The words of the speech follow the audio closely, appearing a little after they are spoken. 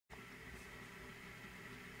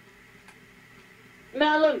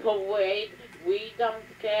Melon parade. We don't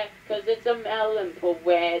care, 'cause it's a melon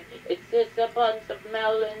parade. It's just a bunch of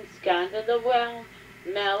melons scattered around.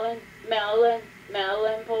 Melon, melon,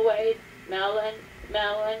 melon parade. Melon,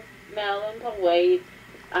 melon, melon parade.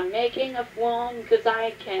 I'm making a throne 'cause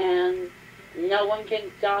I can. No one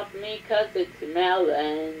can stop me 'cause it's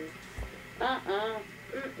melon.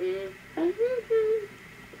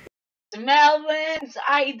 Melons,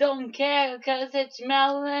 I don't care 'cause it's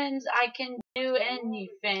melons. I can do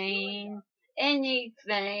anything.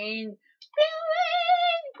 Anything.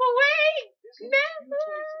 Melon parade.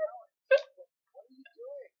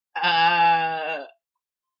 Melon.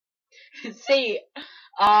 See,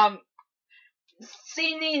 um,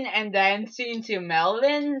 singing and dancing to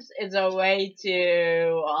melons is a way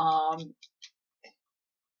to,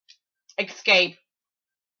 escape.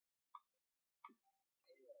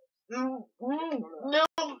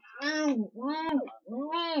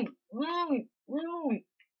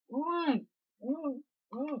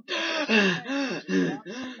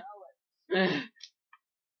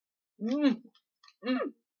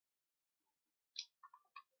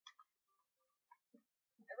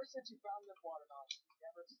 Ever since you found them watermelons, you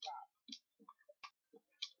never stopped.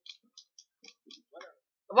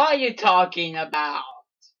 What are you talking about?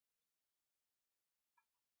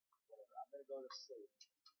 I'm gonna go to sleep.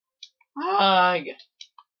 Ugh.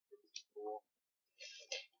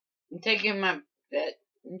 I'm taking my bed.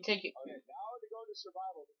 I'm taking. Okay, now to go to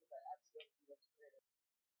survival because I accidentally went to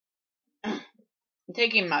I'm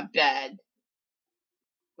taking my bed.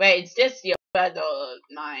 Wait, is this your bed or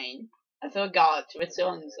mine? I forgot which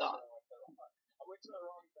one's on. I went to the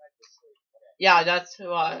wrong bed to sleep. Okay. Yeah, that's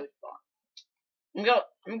what I thought.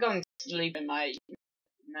 I'm going to sleep in my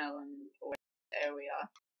melon area.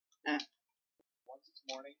 Once it's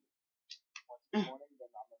morning, then I'm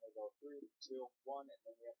gonna go 3, 2, 1, and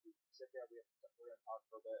then we have to sit there. We're gonna talk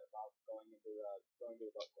for a bit about going to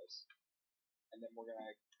the boat place, and then we're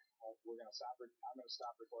gonna stop. I'm gonna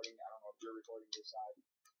stop recording. I don't know if you're recording your side,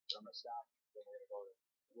 but I'm gonna stop. Then we're gonna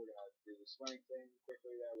do the swimming thing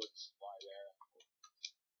quickly there. We'll just fly there.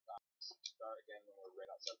 Start again when we're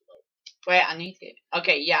right outside the boat. Wait, I need to.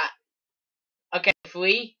 Okay, yeah. Okay,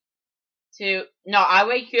 3, 2. No, I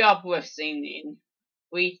wake you up with singing.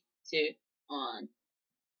 3, 2, 1.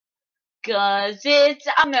 'Cause it's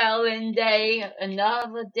a melon day,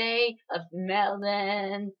 another day of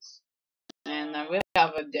melons. And I really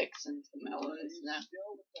have addiction to melons now.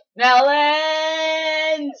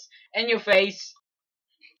 Melons! In your face.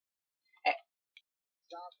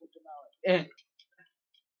 Stop with the melon.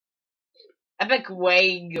 I think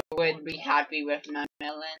Wade would be happy with my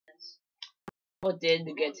melons. What did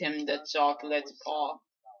get him the chocolate ball?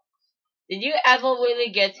 Did you ever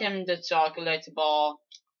really get him the chocolate ball?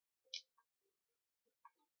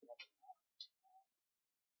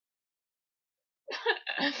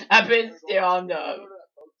 I've been still on the.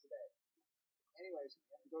 Anyways,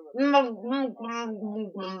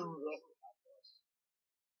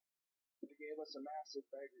 they gave us a massive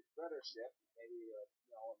better ship, maybe a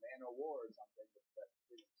Man of War or something, but that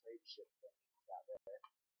big trade ship that got there.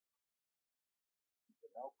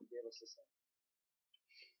 But nope, they gave us this thing.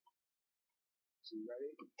 So you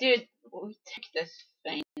ready? Dude, we took this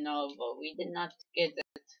thing over. We did not get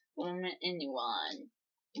it from anyone.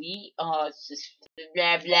 We are just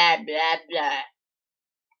blah blah blah blah.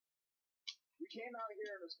 We came out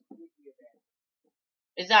here and it was completely abandoned.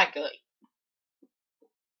 Exactly.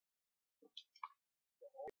 The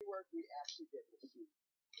only work we actually did was shoot.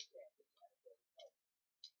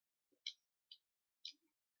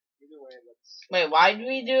 Either way, let's. Wait, why did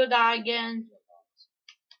we do that again?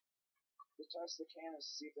 Just test the cannons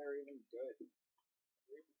to see if they're even good.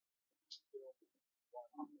 3, 2,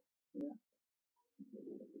 1.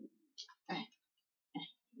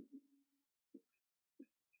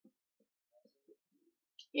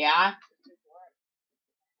 Yeah?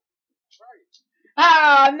 Right.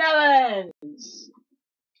 Ah, melons!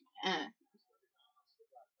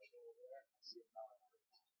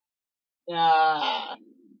 Ah.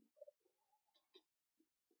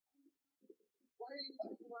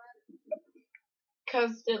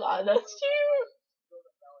 Cause that's true.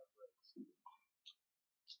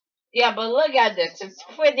 Yeah, but look at this. It's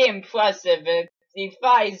pretty impressive. It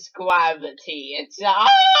defies gravity. It's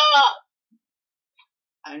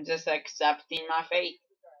I'm just accepting my fate.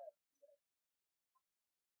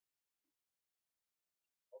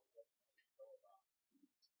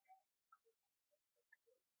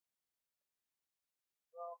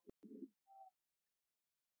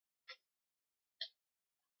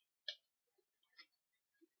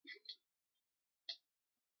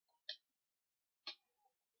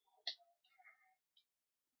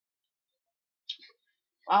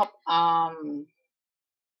 Oh, I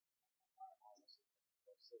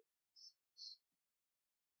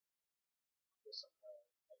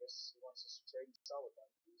guess he wants us to trade and sell with them.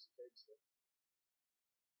 Use the trade stick.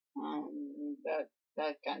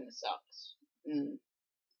 that kind of sucks.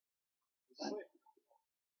 I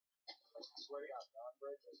swear to God,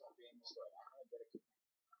 non-bridge is not being destroyed. I'm gonna get a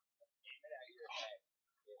hit out of your head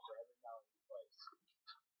for every melon you place.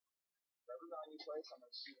 For every melon you place, I'm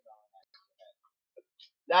gonna shoot a melon at your head.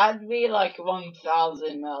 That'd be like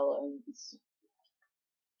 1,000 melons.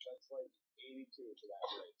 That's like 82 for that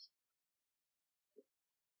bridge.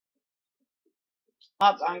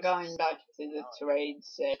 Up, I'm going back to the trade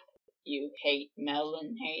set. You hate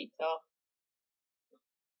melon hater.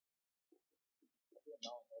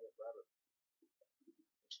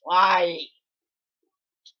 Why? I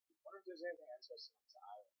wonder if there's anything interesting on this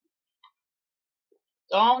island.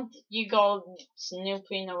 Don't you go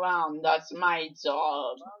snooping around. That's my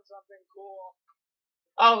job. Found something cool.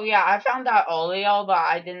 Oh yeah, I found that earlier, but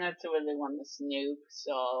I didn't really want to snoop,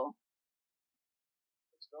 so.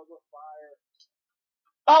 It's filled with fire.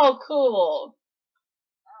 Oh, cool.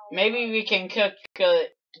 Maybe we can cook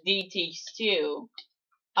DT stew.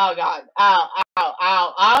 Oh god. Ow, ow,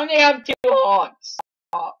 ow. I only have 2 hearts.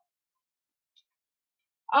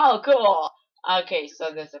 Oh, cool. Okay,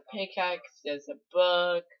 so there's a pickaxe, there's a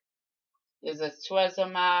book, there's a treasure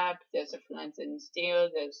map, there's a flint and steel,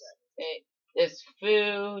 there's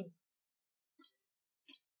food.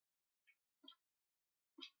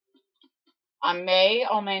 I may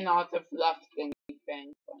or may not have left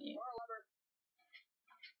anything for you.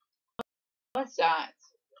 What's that?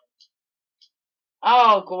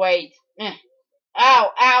 Oh, great.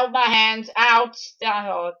 Ow, ow, my hands, ouch, that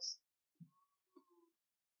hurts.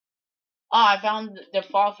 Oh, I found the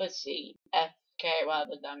prophecy. FK,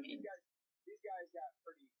 whatever that means. These guys got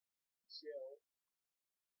pretty chill.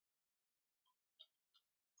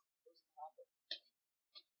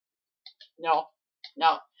 No,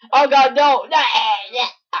 no. Oh god, no!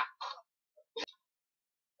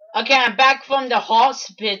 Okay, I'm back from the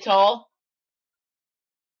hospital.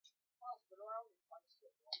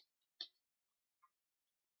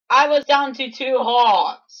 I was down to 2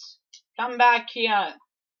 hearts. Come back here.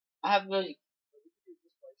 I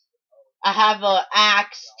have an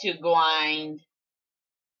axe to grind.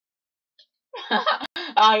 Oh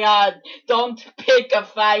god, don't pick a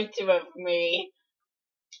fight with me.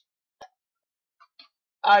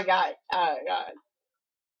 Oh god, oh god.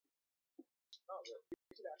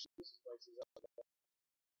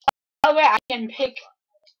 Oh wait, I can pick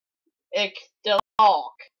the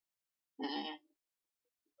lock.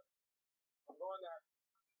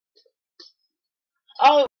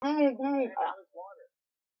 Oh,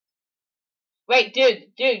 wait,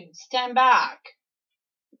 dude, stand back.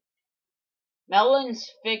 Melons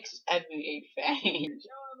fix everything.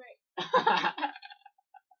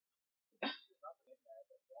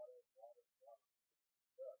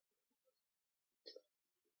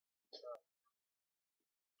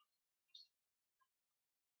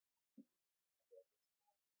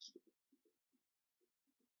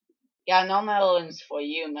 Yeah, no melons for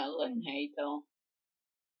you, melon hater.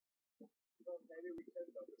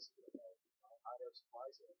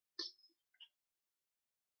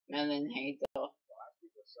 Melon hater.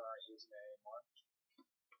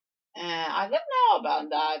 I don't know about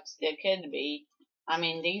that. There could be. I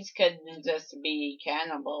mean, these could just be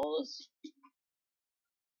cannibals.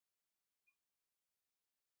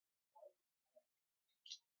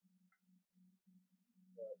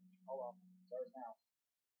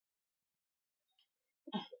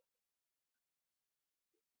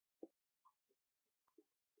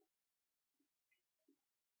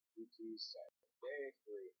 Day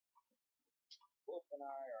 3. Wolf and I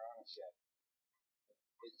are on a ship.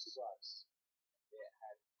 It sucks. It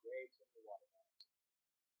had way too many watermelons.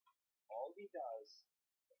 All he does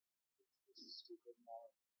is this stupid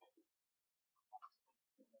melon.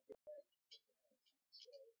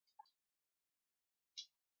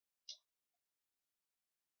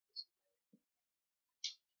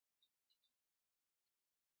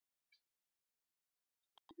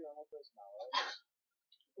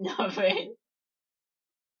 Nothing.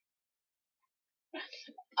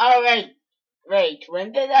 Oh wait,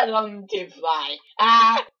 when did I learn to fly?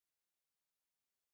 Ah!